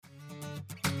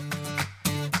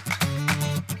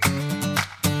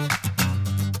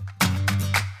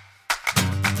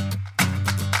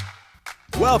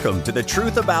Welcome to The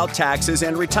Truth About Taxes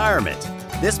and Retirement.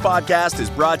 This podcast is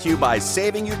brought to you by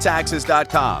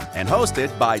SavingYouTaxes.com and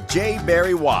hosted by J.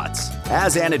 Barry Watts.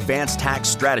 As an advanced tax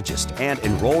strategist and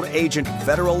enrolled agent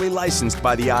federally licensed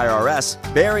by the IRS,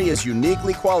 Barry is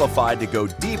uniquely qualified to go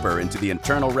deeper into the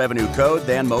Internal Revenue Code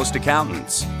than most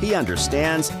accountants. He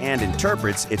understands and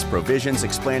interprets its provisions,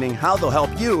 explaining how they'll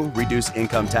help you reduce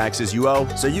income taxes you owe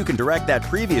so you can direct that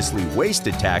previously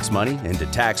wasted tax money into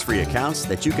tax-free accounts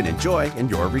that you can enjoy in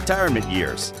your retirement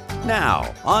years.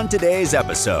 Now, on today's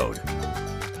episode.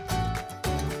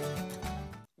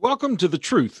 Welcome to The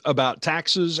Truth About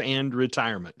Taxes and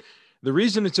Retirement. The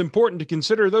reason it's important to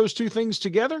consider those two things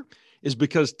together is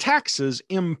because taxes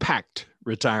impact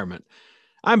retirement.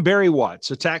 I'm Barry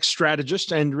Watts, a tax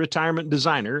strategist and retirement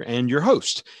designer, and your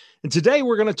host. And today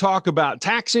we're going to talk about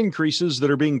tax increases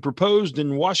that are being proposed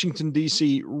in Washington,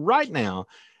 D.C. right now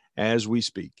as we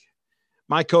speak.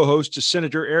 My co-host is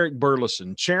Senator Eric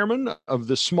Burleson, chairman of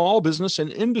the Small Business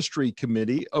and Industry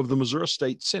Committee of the Missouri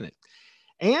State Senate.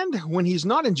 And when he's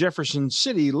not in Jefferson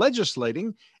City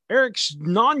legislating, Eric's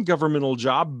non-governmental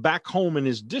job back home in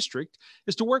his district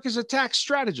is to work as a tax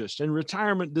strategist and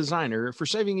retirement designer for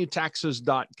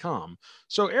SavingYouTaxes.com.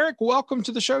 So, Eric, welcome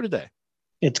to the show today.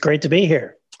 It's great to be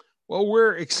here. Well,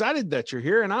 we're excited that you're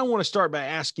here, and I want to start by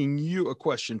asking you a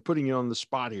question, putting you on the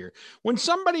spot here. When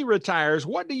somebody retires,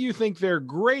 what do you think their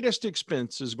greatest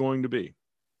expense is going to be?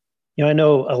 You know, I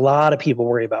know a lot of people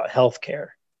worry about healthcare.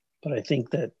 But I think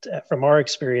that from our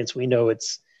experience, we know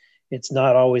it's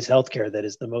not always healthcare that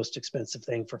is the most expensive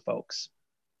thing for folks.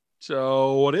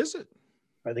 So what is it?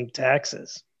 I think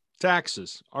taxes.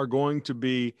 Taxes are going to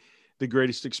be the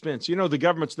greatest expense. You know, the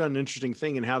government's done an interesting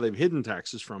thing in how they've hidden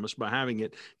taxes from us by having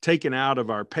it taken out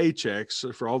of our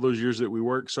paychecks for all those years that we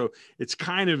work. So it's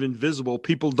kind of invisible.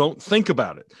 People don't think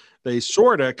about it. They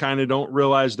sort of kind of don't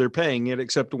realize they're paying it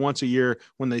except once a year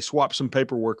when they swap some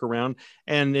paperwork around.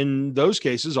 And in those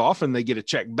cases, often they get a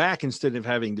check back instead of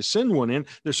having to send one in.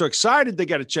 They're so excited they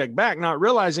got a check back, not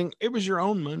realizing it was your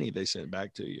own money they sent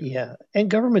back to you. Yeah. And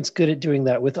government's good at doing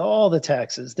that with all the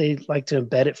taxes. They like to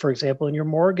embed it, for example, in your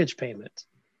mortgage payment.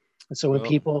 And so when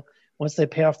people, once they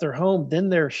pay off their home, then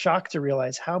they're shocked to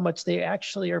realize how much they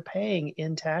actually are paying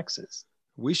in taxes.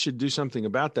 We should do something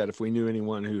about that if we knew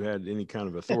anyone who had any kind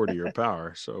of authority or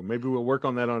power. So maybe we'll work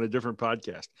on that on a different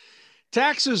podcast.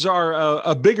 Taxes are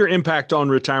a bigger impact on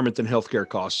retirement than healthcare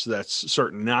costs. That's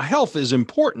certain. Now, health is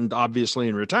important, obviously,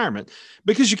 in retirement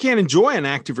because you can't enjoy an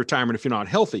active retirement if you're not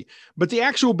healthy. But the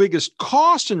actual biggest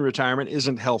cost in retirement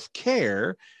isn't health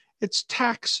care, it's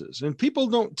taxes. And people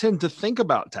don't tend to think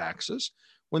about taxes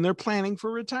when they're planning for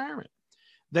retirement.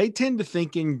 They tend to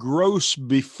think in gross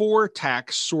before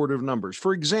tax sort of numbers.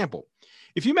 For example,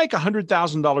 if you make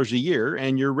 $100,000 a year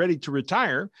and you're ready to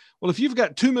retire, well, if you've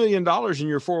got $2 million in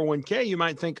your 401k, you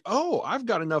might think, oh, I've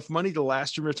got enough money to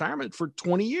last in retirement for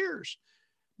 20 years.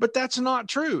 But that's not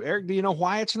true. Eric, do you know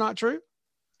why it's not true?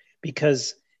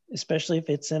 Because especially if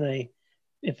it's in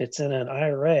an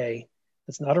IRA,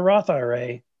 it's not a Roth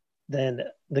IRA, then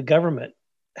the government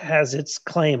has its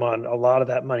claim on a lot of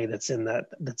that money that's in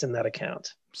that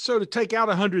account. So to take out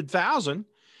 100,000,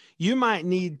 you might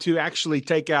need to actually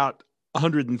take out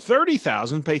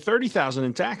 130,000, pay 30,000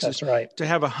 in taxes. That's right. To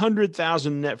have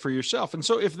 100,000 net for yourself. And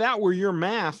so if that were your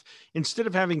math, instead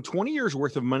of having 20 years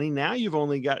worth of money, now you've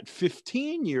only got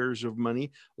 15 years of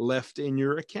money left in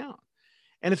your account.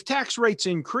 And if tax rates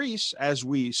increase, as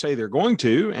we say they're going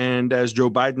to, and as Joe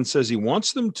Biden says he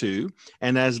wants them to,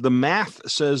 and as the math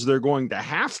says they're going to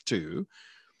have to,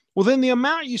 well, then the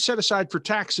amount you set aside for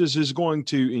taxes is going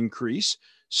to increase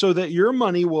so that your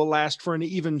money will last for an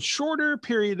even shorter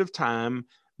period of time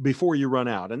before you run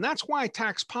out. And that's why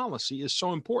tax policy is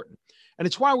so important. And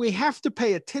it's why we have to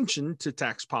pay attention to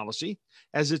tax policy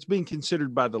as it's being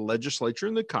considered by the legislature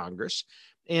and the Congress,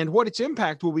 and what its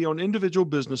impact will be on individual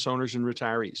business owners and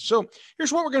retirees. So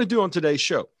here's what we're going to do on today's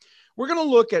show. We're going to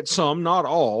look at some, not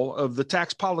all, of the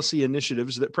tax policy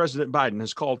initiatives that President Biden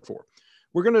has called for.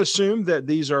 We're going to assume that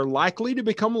these are likely to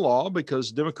become law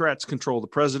because Democrats control the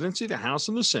presidency, the House,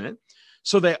 and the Senate.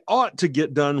 So they ought to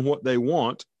get done what they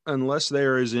want unless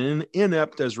they're as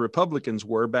inept as Republicans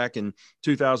were back in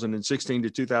 2016 to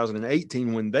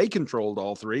 2018 when they controlled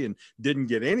all three and didn't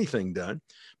get anything done.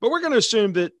 But we're going to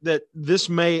assume that this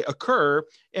may occur.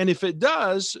 And if it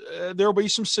does, there'll be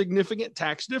some significant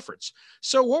tax difference.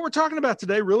 So what we're talking about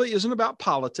today really isn't about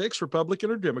politics,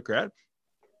 Republican or Democrat.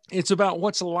 It's about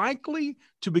what's likely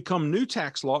to become new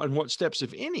tax law and what steps,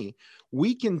 if any,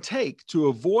 we can take to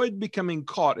avoid becoming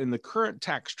caught in the current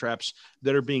tax traps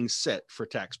that are being set for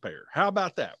taxpayer. How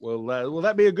about that? Will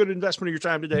that be a good investment of your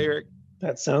time today, Eric?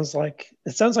 It sounds like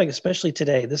especially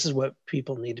today, this is what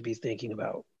people need to be thinking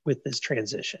about with this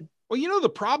transition. Well, the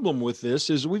problem with this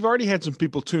is we've already had some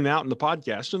people tune out in the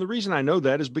podcast. And the reason I know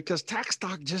that is because tax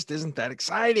talk just isn't that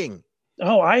exciting.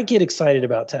 Oh, I get excited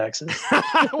about taxes.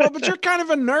 Well, but you're kind of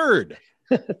a nerd.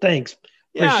 Thanks.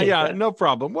 Yeah, that. No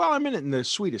problem. Well, I mean it in the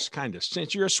sweetest kind of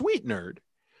sense. You're a sweet nerd.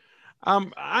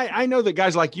 I know that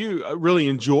guys like you really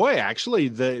enjoy actually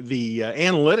the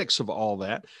analytics of all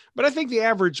that, but I think the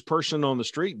average person on the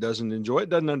street doesn't enjoy it,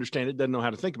 doesn't understand it, doesn't know how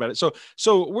to think about it.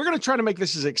 So we're going to try to make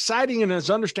this as exciting and as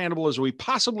understandable as we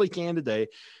possibly can today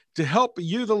to help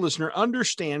you, the listener,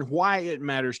 understand why it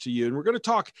matters to you. And we're going to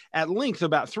talk at length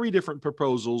about 3 different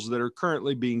proposals that are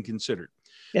currently being considered.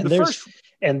 And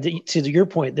to your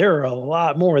point, there are a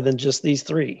lot more than just these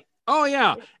 3. Oh,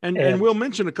 yeah. And we'll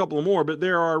mention a couple more, but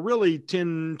there are really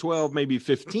 10, 12, maybe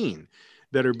 15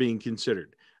 that are being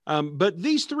considered. But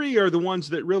these 3 are the ones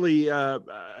that really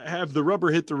have the rubber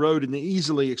hit the road in the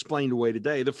easily explained way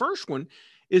today. The first one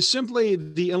is simply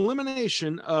the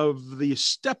elimination of the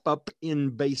step up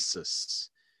in basis.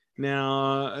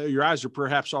 Now, your eyes are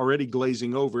perhaps already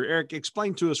glazing over. Eric,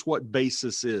 explain to us what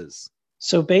basis is.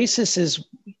 So basis is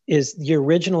the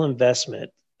original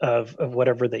investment of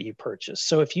whatever that you purchased.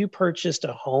 So if you purchased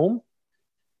a home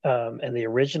and the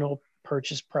original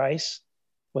purchase price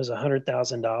was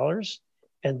 $100,000,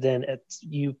 and then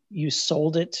you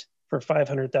sold it for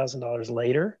 $500,000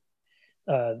 later,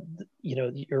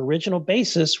 your original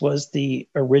basis was the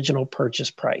original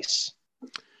purchase price.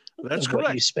 That's correct.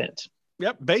 What you spent.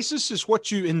 Yep. Basis is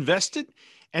what you invested.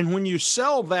 And when you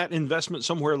sell that investment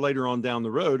somewhere later on down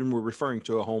the road, and we're referring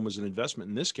to a home as an investment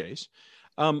in this case,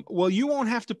 well, you won't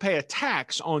have to pay a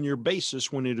tax on your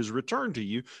basis when it is returned to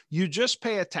you. You just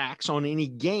pay a tax on any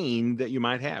gain that you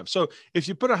might have. So if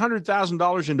you put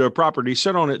 $100,000 into a property,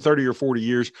 sit on it 30 or 40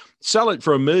 years, sell it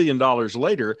for $1 million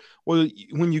later, well,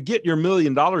 when you get your $1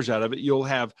 million out of it, you'll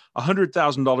have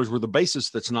 $100,000 worth of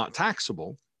basis that's not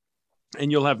taxable. And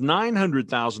you'll have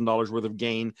 $900,000 worth of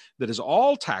gain that is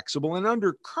all taxable. And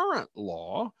under current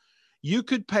law, you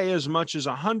could pay as much as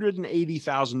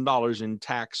 $180,000 in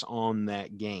tax on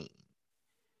that gain.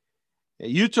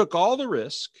 You took all the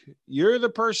risk. You're the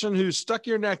person who stuck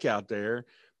your neck out there.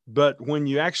 But when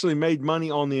you actually made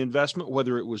money on the investment,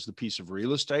 whether it was the piece of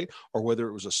real estate or whether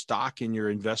it was a stock in your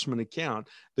investment account,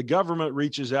 the government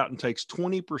reaches out and takes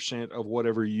 20% of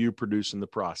whatever you produce in the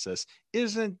process.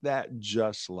 Isn't that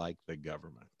just like the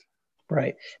government?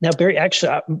 Right. Now, Barry,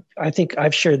 actually, I think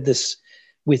I've shared this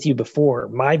with you before.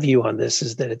 My view on this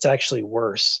is that it's actually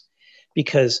worse,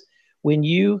 because when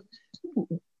you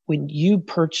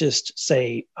purchased,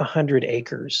 say, 100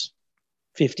 acres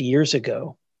 50 years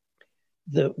ago,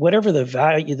 whatever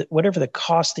the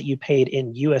cost that you paid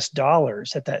in US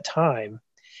dollars at that time,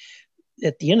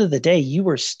 at the end of the day, you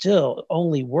were still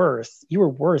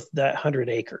worth that 100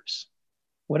 acres,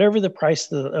 whatever the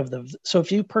price so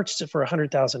if you purchased it for $100,000,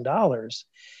 at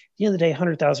the end of the day,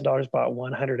 $100,000 bought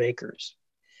 100 acres.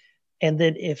 And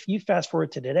then if you fast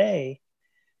forward to today,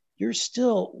 you're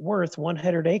still worth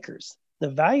 100 acres. The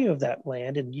value of that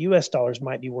land in US dollars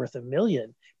might be worth $1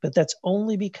 million, but that's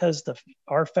only because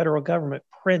our federal government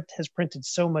has printed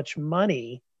so much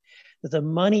money that the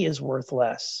money is worth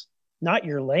less, not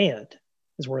your land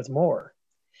is worth more.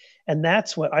 And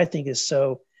that's what I think is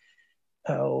so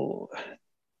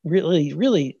really,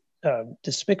 really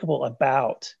despicable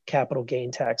about capital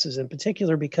gain taxes in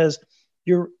particular, because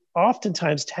you're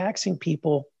oftentimes taxing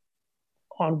people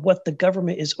on what the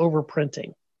government is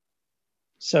overprinting.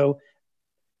 So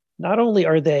not only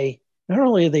are they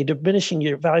diminishing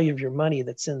your value of your money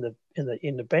that's in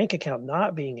the bank account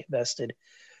not being invested,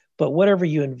 but whatever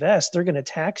you invest, they're going to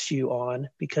tax you on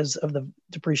because of the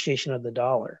depreciation of the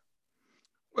dollar.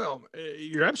 Well,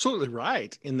 you're absolutely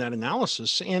right in that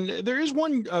analysis. And there is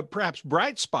one perhaps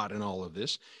bright spot in all of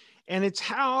this, and it's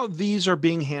how these are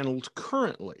being handled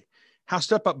currently. How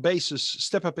step up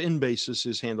in basis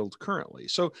is handled currently.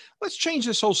 So let's change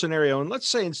this whole scenario. And let's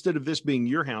say instead of this being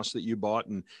your house that you bought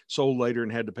and sold later and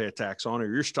had to pay a tax on,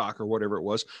 or your stock or whatever it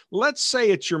was, let's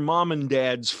say it's your mom and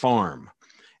dad's farm.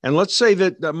 And let's say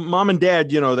that mom and dad,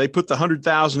 they put the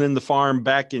 100,000 in the farm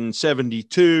back in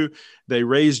 72. They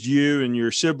raised you and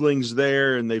your siblings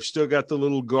there, and they've still got the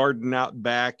little garden out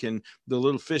back and the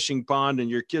little fishing pond, and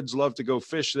your kids love to go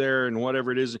fish there and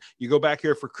whatever it is. You go back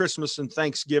here for Christmas and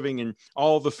Thanksgiving and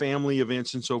all the family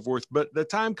events and so forth. But the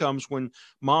time comes when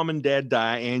mom and dad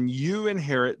die and you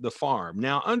inherit the farm.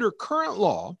 Now, under current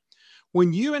law,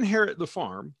 when you inherit the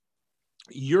farm,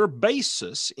 your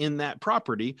basis in that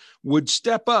property would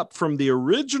step up from the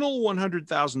original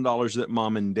 $100,000 that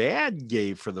mom and dad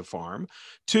gave for the farm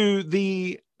to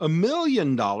the $1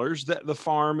 million that the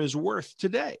farm is worth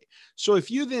today. So if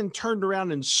you then turned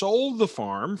around and sold the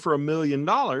farm for $1 million,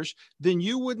 then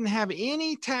you wouldn't have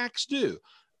any tax due.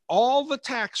 All the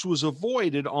tax was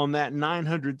avoided on that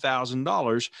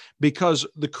 $900,000 because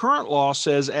the current law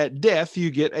says at death, you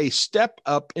get a step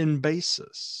up in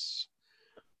basis.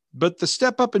 But the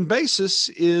step up in basis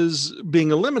is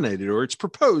being eliminated, or it's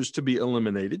proposed to be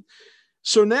eliminated.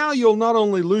 So now you'll not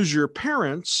only lose your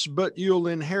parents, but you'll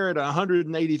inherit a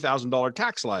 $180,000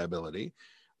 tax liability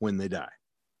when they die.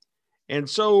 And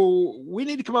so we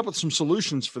need to come up with some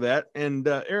solutions for that. And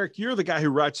Eric, you're the guy who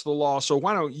writes the law. So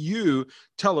why don't you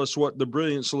tell us what the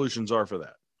brilliant solutions are for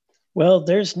that? Well,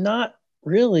 there's not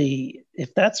really,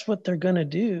 if that's what they're going to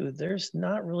do, there's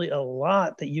not really a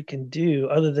lot that you can do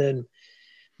other than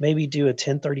maybe do a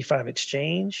 1035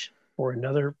 exchange or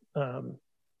another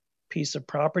piece of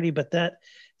property. But that, at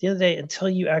the end of the day, until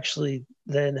you actually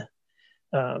then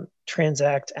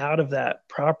transact out of that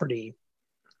property,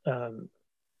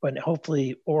 but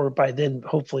hopefully, or by then,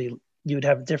 hopefully you would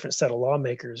have a different set of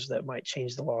lawmakers that might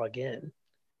change the law again.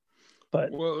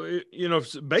 But well,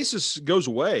 if basis goes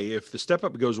away, if the step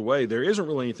up goes away, there isn't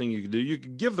really anything you can do. You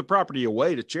could give the property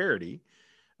away to charity.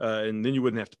 And then you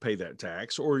wouldn't have to pay that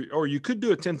tax, or you could do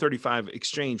a 1035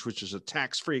 exchange, which is a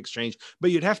tax-free exchange, but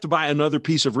you'd have to buy another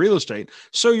piece of real estate.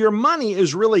 So your money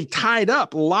is really tied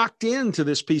up, locked into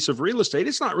this piece of real estate.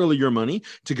 It's not really your money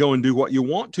to go and do what you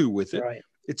want to with it. Right.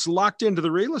 It's locked into the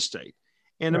real estate.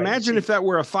 And imagine if that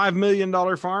were a $5 million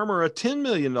farm or a $10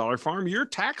 million farm, your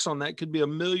tax on that could be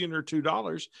 $1 million or $2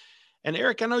 million. And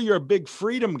Eric, I know you're a big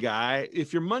freedom guy.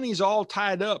 If your money's all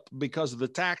tied up because of the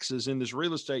taxes in this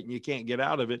real estate and you can't get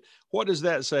out of it, what does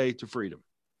that say to freedom?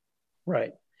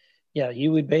 Right. Yeah,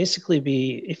 you would basically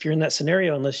be, if you're in that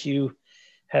scenario, unless you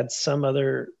had some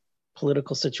other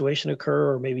political situation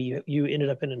occur, or maybe you ended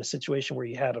up in a situation where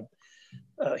you had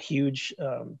a huge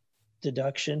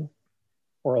deduction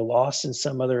or a loss in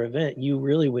some other event, you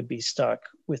really would be stuck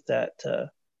with that,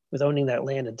 with owning that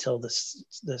land until the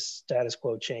status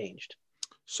quo changed.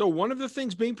 So one of the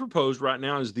things being proposed right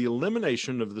now is the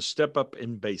elimination of the step up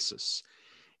in basis.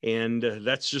 And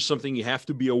that's just something you have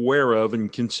to be aware of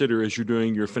and consider as you're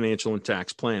doing your financial and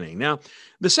tax planning. Now,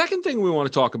 the second thing we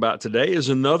want to talk about today is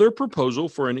another proposal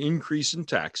for an increase in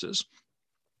taxes.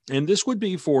 And this would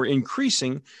be for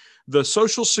increasing the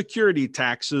Social Security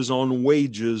taxes on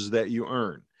wages that you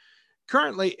earn.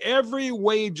 Currently, every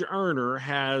wage earner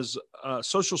has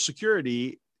Social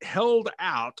Security held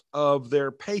out of their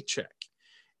paycheck.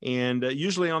 And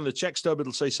usually on the check stub,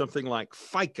 it'll say something like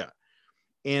FICA.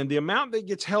 And the amount that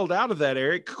gets held out of that,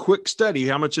 Eric, quick study,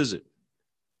 how much is it?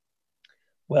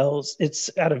 Well,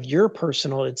 it's out of your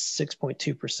personal, it's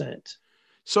 6.2%.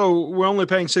 So we're only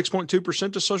paying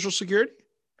 6.2% to Social Security?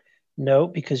 No,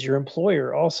 because your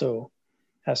employer also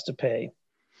has to pay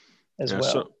as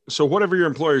well. So whatever your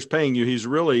employer is paying you, he's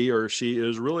really, or she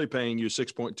is really paying you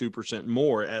 6.2%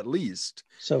 more at least.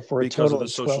 So for a total of the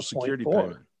Social Security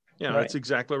payment. Yeah, right. That's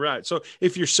exactly right. So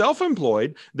if you're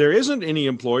self-employed, there isn't any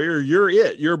employer,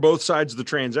 you're both sides of the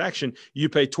transaction. You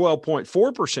pay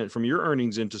 12.4% from your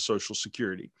earnings into Social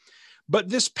Security. But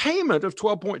this payment of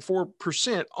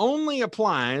 12.4% only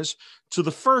applies to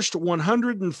the first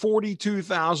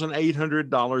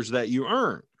 $142,800 that you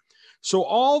earn. So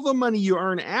all the money you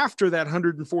earn after that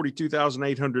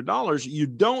 $142,800, you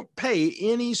don't pay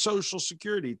any Social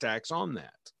Security tax on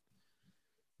that.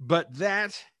 But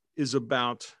that is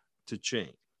about to change.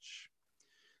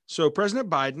 So President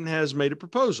Biden has made a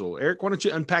proposal. Eric, why don't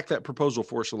you unpack that proposal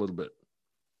for us a little bit?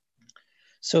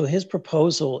 So his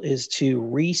proposal is to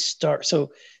restart.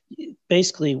 So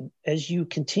basically, as you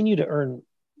continue to earn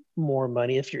more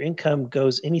money, if your income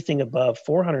goes anything above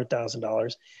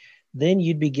 $400,000, then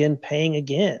you'd begin paying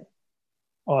again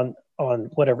on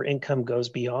whatever income goes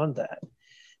beyond that.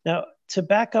 Now, to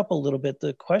back up a little bit,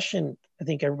 the question I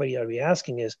think everybody ought to be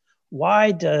asking is,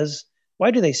 why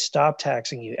do they stop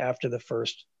taxing you after the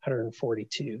first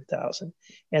 $142,000?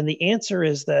 And the answer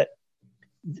is that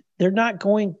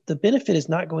the benefit is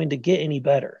not going to get any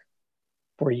better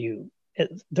for you.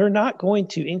 They're not going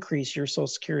to increase your Social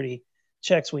Security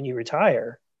checks when you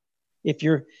retire. If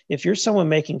you're someone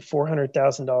making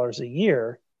 $400,000 a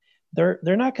year, they're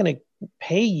not going to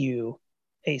pay you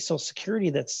a Social Security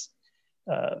that's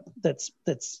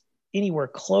anywhere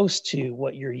close to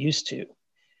what you're used to.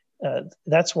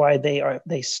 That's why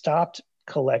they stopped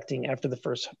collecting after the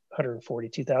first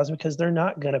 $142,000, because they're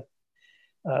not going to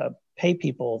pay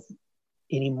people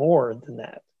any more than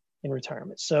that in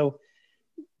retirement. So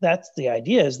that's the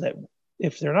idea, is that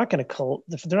if they're not going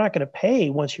to pay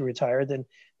once you retire, then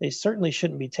they certainly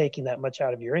shouldn't be taking that much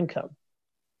out of your income.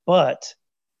 But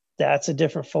that's a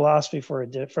different philosophy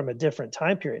from a different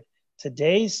time period.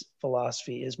 Today's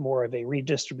philosophy is more of a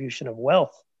redistribution of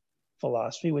wealth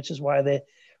philosophy, which is why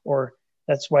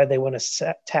that's why they want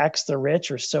to tax the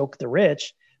rich or soak the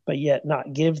rich, but yet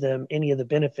not give them any of the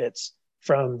benefits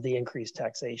from the increased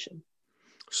taxation.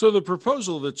 So the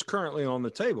proposal that's currently on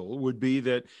the table would be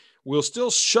that we'll still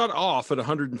shut off at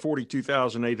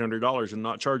 $142,800 and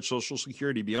not charge Social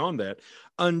Security beyond that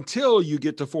until you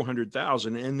get to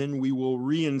 $400,000, and then we will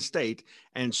reinstate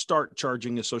and start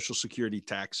charging a Social Security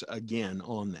tax again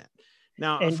on that.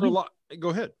 Now, go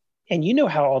ahead. And you know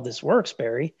how all this works,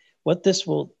 Barry.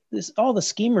 All the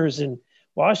schemers in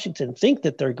Washington think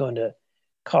that they're going to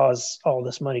cause all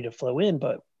this money to flow in,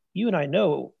 but you and I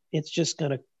know it's just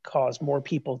going to cause more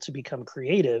people to become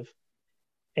creative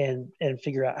and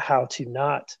figure out how to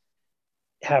not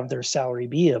have their salary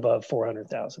be above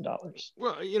 $400,000.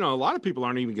 Well, a lot of people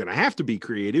aren't even going to have to be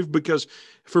creative, because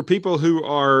for people who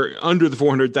are under the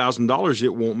 $400,000, it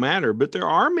won't matter. But there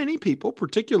are many people,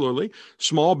 particularly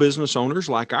small business owners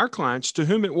like our clients, to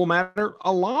whom it will matter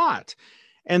a lot.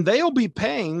 And they'll be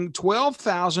paying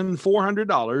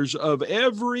 $12,400 of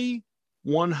every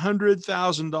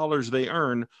 $100,000 they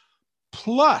earn,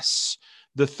 plus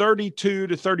the 32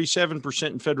 to 37%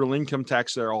 in federal income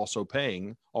tax they're also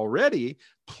paying already,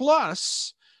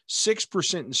 plus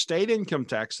 6% in state income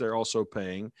tax they're also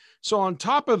paying. So on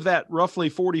top of that, roughly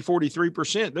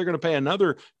 43%, they're going to pay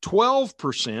another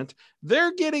 12%.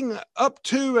 They're getting up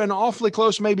to and awfully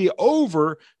close, maybe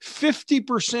over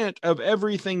 50% of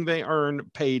everything they earn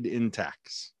paid in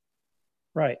tax.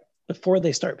 Right. Before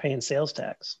they start paying sales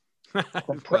tax.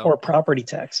 Or property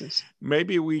taxes.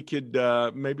 Maybe we could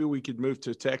move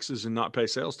to Texas and not pay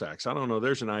sales tax. I don't know.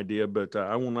 There's an idea, but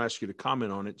I won't ask you to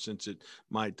comment on it, since it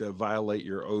might violate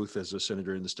your oath as a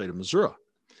senator in the state of Missouri.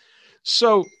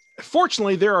 So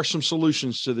fortunately, there are some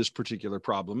solutions to this particular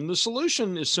problem. And the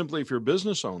solution is simply, if you're a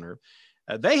business owner,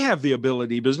 they have the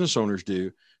ability, business owners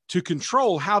do, to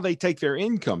control how they take their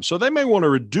income. So they may want to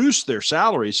reduce their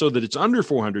salary so that it's under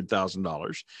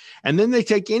 $400,000. And then they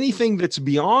take anything that's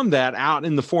beyond that out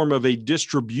in the form of a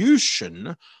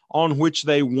distribution on which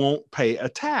they won't pay a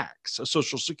tax, a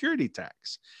Social Security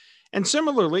tax. And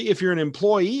similarly, if you're an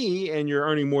employee and you're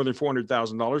earning more than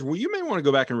 $400,000, well, you may want to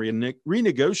go back and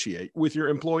renegotiate with your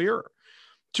employer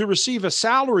to receive a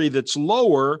salary that's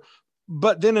lower,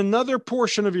 but then another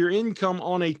portion of your income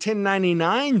on a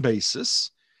 1099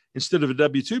 basis instead of a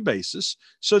W-2 basis,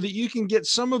 so that you can get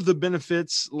some of the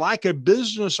benefits like a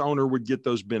business owner would get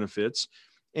those benefits.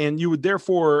 And you would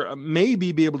therefore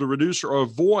maybe be able to reduce or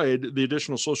avoid the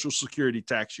additional Social Security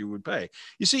tax you would pay.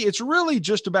 You see, it's really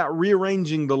just about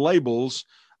rearranging the labels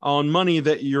on money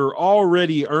that you're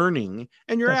already earning.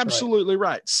 And you're absolutely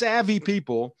right. Savvy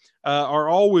people are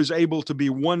always able to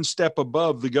be one step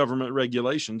above the government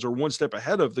regulations, or one step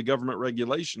ahead of the government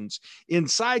regulations in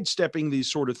sidestepping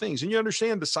these sort of things. And you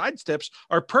understand the sidesteps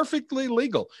are perfectly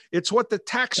legal. It's what the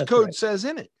tax code says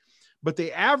in it. But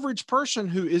the average person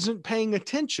who isn't paying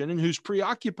attention and who's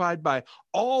preoccupied by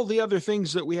all the other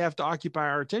things that we have to occupy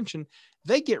our attention,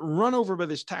 they get run over by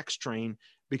this tax train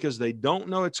because they don't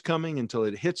know it's coming until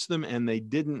it hits them, and they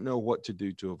didn't know what to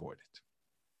do to avoid it.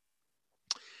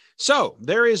 So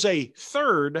there is a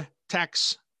third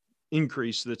tax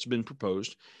increase that's been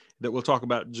proposed that we'll talk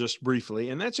about just briefly,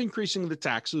 and that's increasing the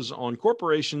taxes on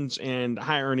corporations and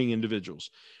high-earning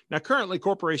individuals. Now, currently,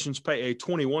 corporations pay a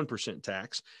 21%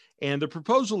 tax, and the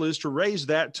proposal is to raise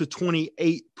that to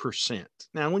 28%.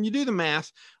 Now, when you do the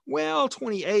math, well,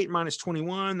 28 minus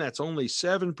 21, that's only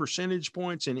 7 percentage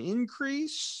points in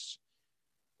increase,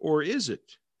 or is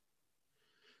it?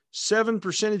 7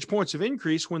 percentage points of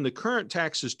increase when the current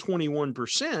tax is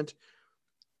 21%.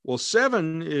 Well,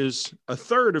 7 is a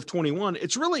third of 21.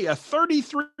 It's really a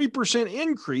 33%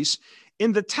 increase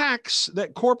in the tax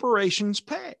that corporations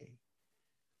pay.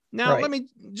 Now, Right.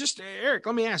 Eric,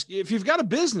 let me ask you, if you've got a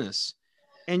business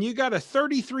and you got a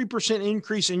 33%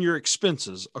 increase in your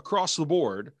expenses across the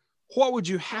board, what would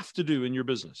you have to do in your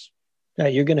business? Now,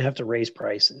 you're going to have to raise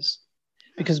prices,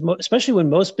 because especially when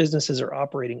most businesses are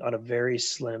operating on a very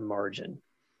slim margin.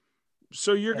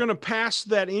 So you're going to pass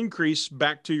that increase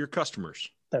back to your customers.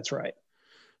 That's right.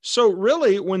 So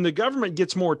really, when the government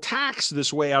gets more tax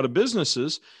this way out of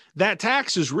businesses, that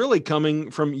tax is really coming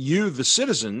from you, the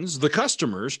citizens, the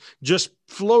customers, just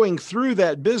flowing through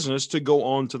that business to go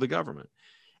on to the government.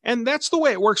 And that's the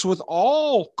way it works with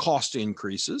all cost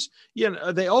increases.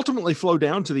 They ultimately flow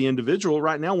down to the individual.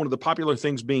 Right now, one of the popular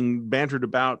things being bantered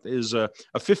about is a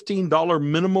 $15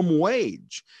 minimum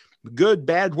wage. Good,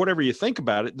 bad, whatever you think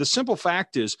about it. The simple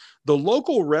fact is the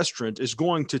local restaurant is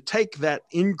going to take that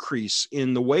increase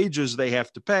in the wages they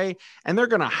have to pay, and they're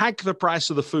going to hike the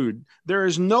price of the food. There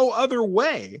is no other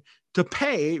way to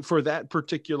pay for that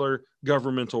particular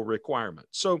governmental requirement.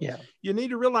 So you need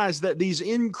to realize that these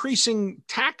increasing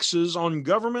taxes on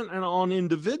government and on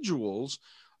individuals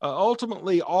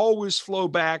ultimately always flow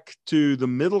back to the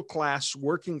middle class,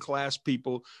 working class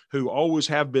people who always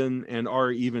have been and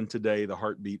are even today the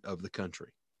heartbeat of the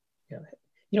country.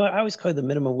 Yeah. I always call the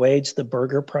minimum wage the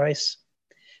burger price,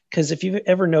 because if you've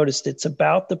ever noticed, it's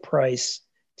about the price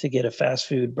to get a fast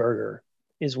food burger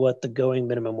is what the going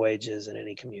minimum wage is in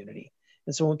any community.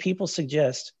 And so when people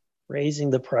suggest raising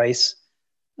the price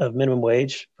of minimum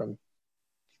wage from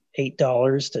 $8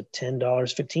 to $10,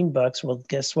 $15, well,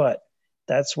 guess what?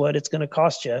 That's what it's going to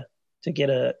cost you to get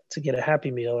a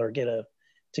Happy Meal or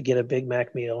to get a Big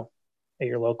Mac meal at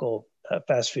your local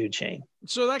fast food chain.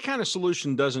 So that kind of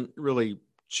solution doesn't really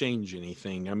change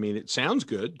anything. I mean, it sounds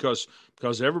good because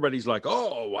everybody's like,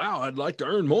 oh, wow, I'd like to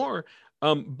earn more.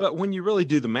 But when you really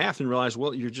do the math and realize,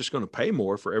 well, you're just going to pay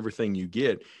more for everything you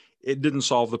get, it didn't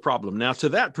solve the problem. Now, to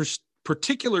that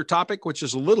particular topic, which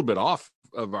is a little bit off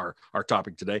of our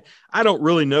topic today, I don't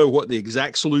really know what the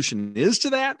exact solution is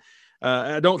to that.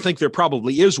 I don't think there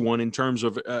probably is one in terms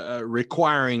of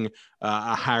requiring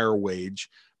a higher wage.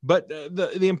 But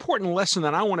the important lesson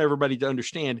that I want everybody to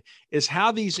understand is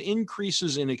how these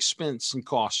increases in expense and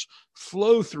costs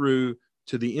flow through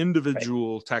to the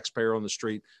individual taxpayer on the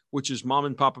street, which is mom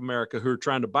and pop America, who are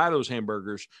trying to buy those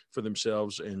hamburgers for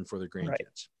themselves and for their grandkids.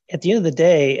 Right. At the end of the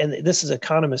day, and this is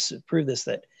economists that prove this,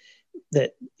 that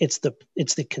it's the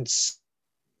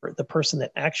person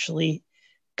that actually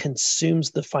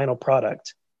consumes the final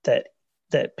product that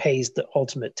pays the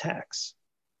ultimate tax.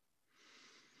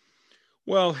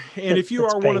 Well, and if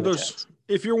you're one of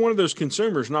those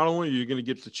consumers, not only are you going to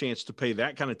get the chance to pay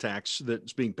that kind of tax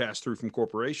that's being passed through from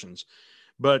corporations,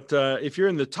 but if you're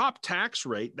in the top tax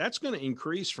rate, that's going to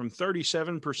increase from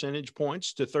 37 percentage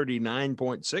points to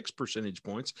 39.6 percentage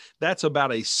points. That's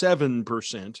about a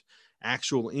 7%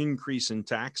 actual increase in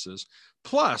taxes.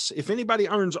 Plus, if anybody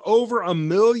earns over $1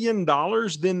 million,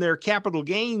 then their capital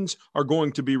gains are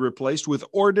going to be replaced with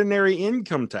ordinary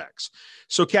income tax.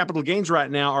 So capital gains right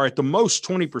now are at the most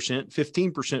 20%,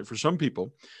 15% for some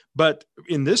people. But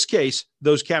in this case,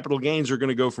 those capital gains are going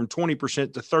to go from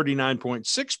 20% to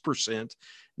 39.6%.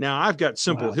 Now, I've got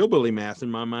simple hillbilly math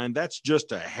in my mind. That's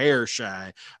just a hair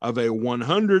shy of a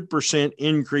 100%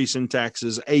 increase in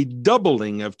taxes, a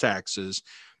doubling of taxes.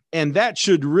 And that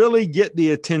should really get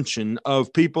the attention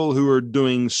of people who are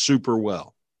doing super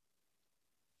well.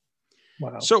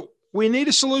 Wow. So we need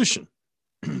a solution.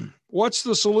 What's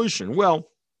the solution? Well,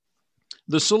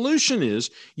 the solution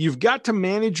is you've got to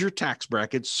manage your tax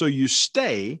brackets so you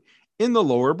stay in the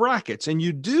lower brackets. And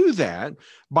you do that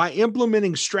by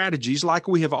implementing strategies like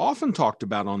we have often talked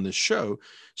about on this show,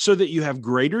 so that you have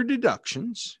greater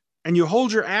deductions and you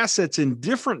hold your assets in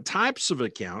different types of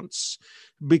accounts,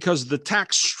 because the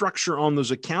tax structure on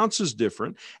those accounts is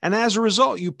different. And as a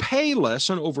result, you pay less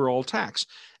in overall tax.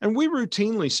 And we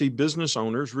routinely see business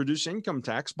owners reduce income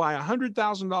tax by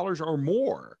 $100,000 or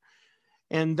more.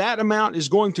 And that amount is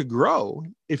going to grow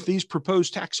if these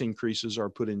proposed tax increases are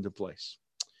put into place.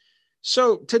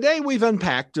 So today we've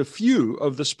unpacked a few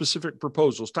of the specific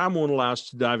proposals. Time won't allow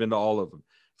us to dive into all of them.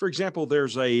 For example,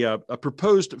 there's a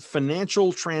proposed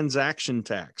financial transaction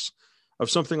tax of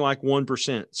something like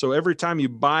 1%. So every time you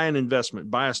buy an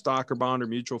investment, buy a stock or bond or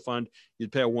mutual fund,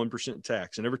 you'd pay a 1%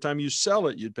 tax. And every time you sell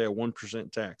it, you'd pay a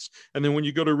 1% tax. And then when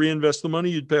you go to reinvest the money,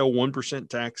 you'd pay a 1%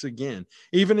 tax again,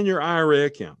 even in your IRA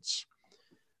accounts.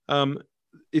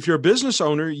 If you're a business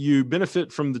owner, you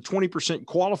benefit from the 20%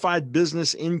 qualified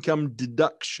business income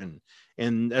deduction.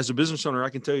 And as a business owner, I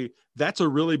can tell you that's a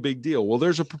really big deal. Well,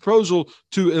 there's a proposal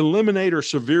to eliminate or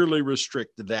severely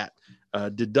restrict that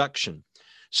deduction.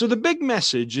 So the big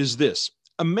message is this: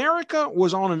 America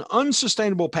was on an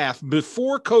unsustainable path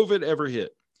before COVID ever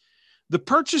hit. The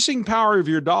purchasing power of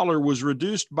your dollar was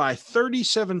reduced by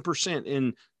 37%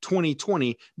 in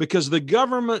 2020 because the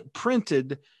government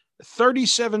printed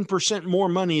 37% more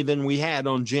money than we had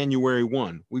on January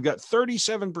 1. We've got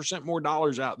 37% more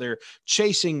dollars out there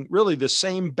chasing really the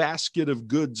same basket of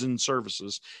goods and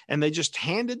services. And they just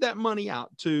handed that money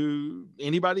out to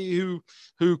anybody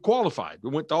who qualified. We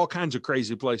went to all kinds of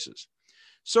crazy places.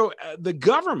 So the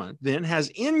government then has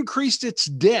increased its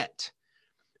debt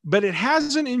but it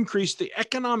hasn't increased the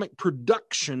economic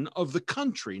production of the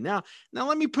country. Now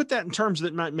let me put that in terms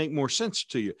that might make more sense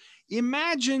to you.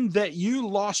 Imagine that you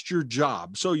lost your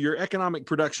job, so your economic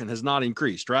production has not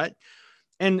increased, right?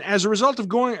 And as a result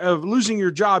of losing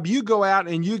your job, you go out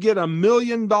and you get $1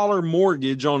 million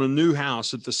mortgage on a new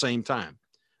house at the same time.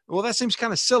 Well, that seems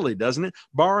kind of silly, doesn't it?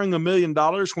 Borrowing $1 million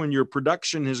when your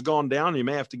production has gone down, you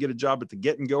may have to get a job at the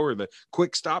Get and Go or the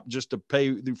Quick Stop just to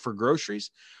pay for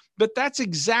groceries. But that's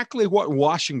exactly what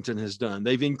Washington has done.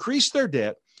 They've increased their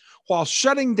debt while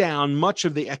shutting down much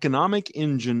of the economic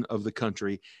engine of the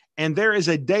country. And there is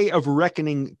a day of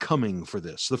reckoning coming for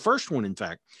this. The first one, in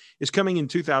fact, is coming in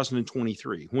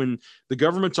 2023, when the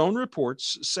government's own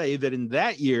reports say that in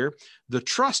that year, the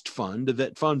trust fund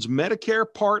that funds Medicare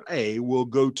Part A will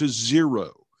go to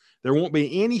zero. There won't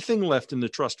be anything left in the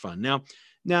trust fund.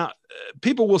 Now,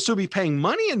 people will still be paying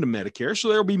money into Medicare, so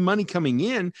there'll be money coming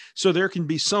in, so there can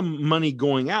be some money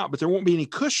going out, but there won't be any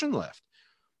cushion left.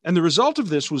 And the result of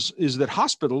this is that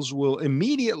hospitals will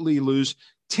immediately lose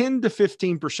 10 to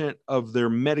 15% of their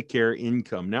Medicare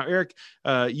income. Now, Eric,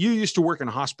 you used to work in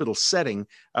a hospital setting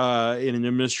in an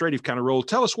administrative kind of role.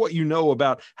 Tell us what you know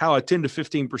about how a 10 to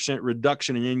 15%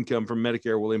 reduction in income from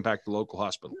Medicare will impact the local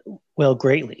hospital. Well,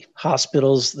 greatly.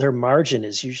 Hospitals, their margin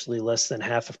is usually less than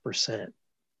 0.5%.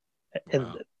 And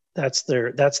wow. That's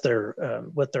their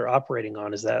what they're operating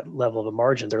on is that level of a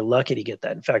margin. They're lucky to get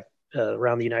that. In fact,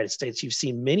 around the United States, you've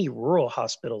seen many rural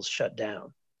hospitals shut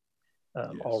down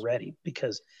already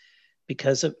because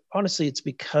of, honestly, it's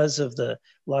because of a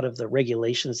lot of the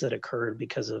regulations that occurred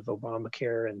because of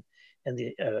Obamacare and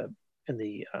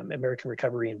the American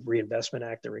Recovery and Reinvestment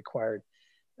Act that required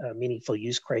meaningful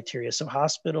use criteria. So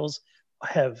hospitals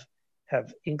have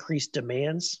increased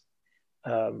demands,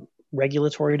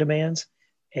 regulatory demands,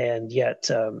 and yet,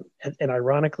 and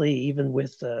ironically, even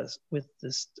with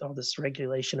all this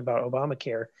regulation about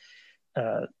Obamacare,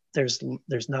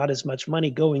 there's not as much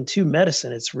money going to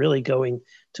medicine. It's really going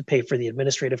to pay for the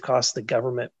administrative costs, the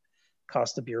government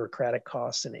costs, the bureaucratic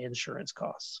costs, and insurance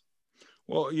costs.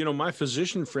 Well, my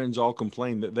physician friends all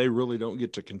complain that they really don't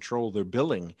get to control their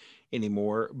billing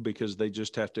anymore because they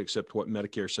just have to accept what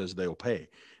Medicare says they'll pay,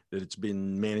 that it's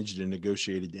been managed and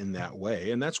negotiated in that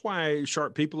way. And that's why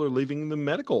sharp people are leaving the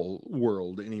medical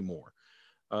world anymore.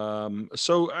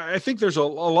 So I think there's a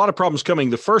lot of problems coming.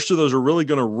 The first of those are really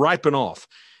going to ripen off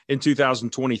in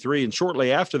 2023. And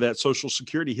shortly after that, Social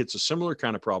Security hits a similar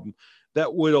kind of problem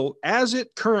that will, as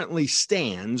it currently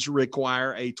stands,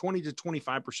 require a 20 to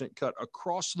 25% cut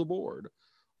across the board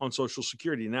on Social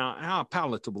Security. Now, how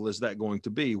palatable is that going to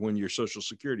be when your Social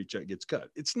Security check gets cut?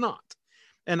 It's not.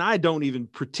 And I don't even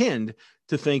pretend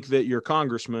to think that your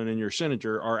congressman and your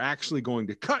senator are actually going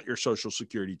to cut your Social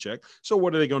Security check. So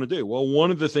what are they going to do? Well,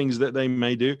 one of the things that they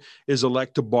may do is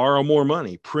elect to borrow more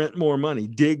money, print more money,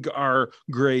 dig our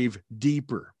grave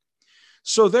deeper.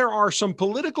 So there are some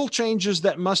political changes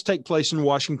that must take place in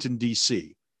Washington,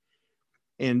 D.C.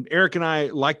 And Eric and I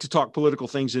like to talk political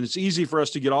things, and it's easy for us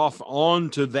to get off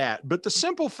onto that. But the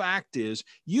simple fact is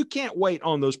you can't wait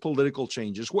on those political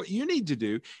changes. What you need to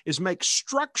do is make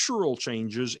structural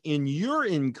changes in your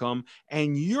income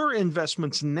and your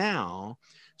investments now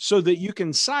so that you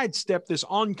can sidestep this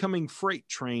oncoming freight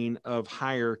train of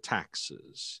higher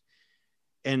taxes.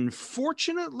 And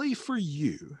fortunately for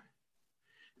you,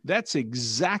 that's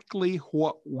exactly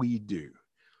what we do.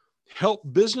 Help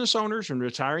business owners and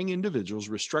retiring individuals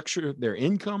restructure their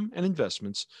income and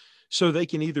investments so they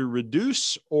can either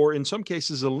reduce or in some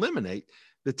cases eliminate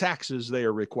the taxes they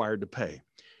are required to pay.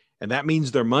 And that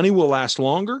means their money will last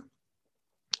longer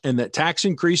and that tax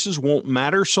increases won't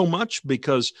matter so much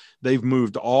because they've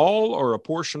moved all or a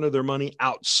portion of their money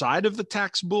outside of the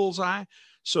tax bullseye.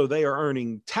 So they are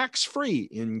earning tax-free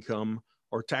income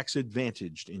or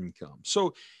tax-advantaged income.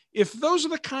 So if those are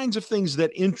the kinds of things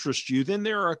that interest you, then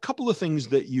there are a couple of things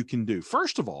that you can do.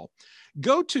 First of all,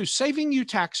 go to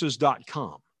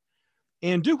savingyoutaxes.com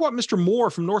and do what Mr.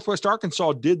 Moore from Northwest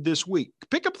Arkansas did this week.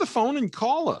 Pick up the phone and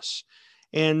call us,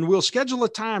 and we'll schedule a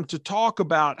time to talk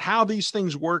about how these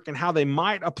things work and how they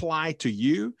might apply to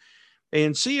you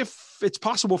and see if it's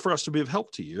possible for us to be of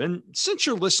help to you. And since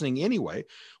you're listening anyway,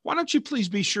 why don't you please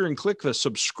be sure and click the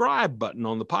subscribe button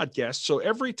on the podcast. So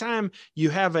every time you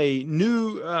have a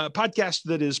new podcast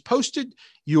that is posted,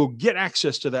 you'll get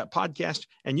access to that podcast.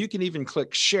 And you can even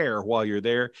click share while you're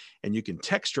there. And you can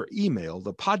text or email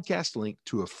the podcast link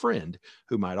to a friend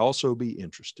who might also be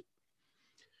interested.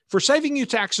 For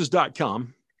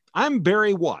savingyoutaxes.com, I'm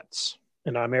Barry Watts.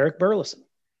 And I'm Eric Burleson.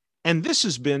 And this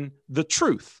has been The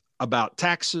Truth About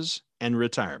Taxes and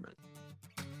Retirement.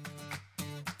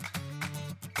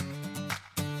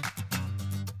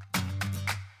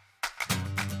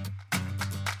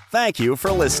 Thank you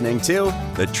for listening to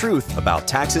The Truth About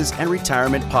Taxes and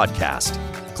Retirement podcast.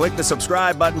 Click the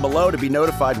subscribe button below to be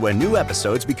notified when new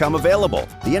episodes become available.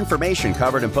 The information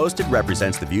covered and posted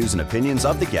represents the views and opinions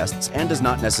of the guests and does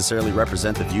not necessarily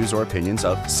represent the views or opinions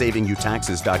of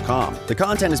SavingYouTaxes.com. The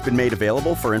content has been made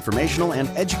available for informational and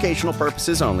educational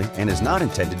purposes only and is not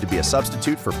intended to be a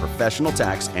substitute for professional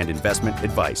tax and investment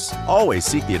advice. Always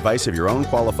seek the advice of your own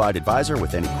qualified advisor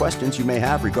with any questions you may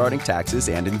have regarding taxes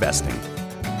and investing.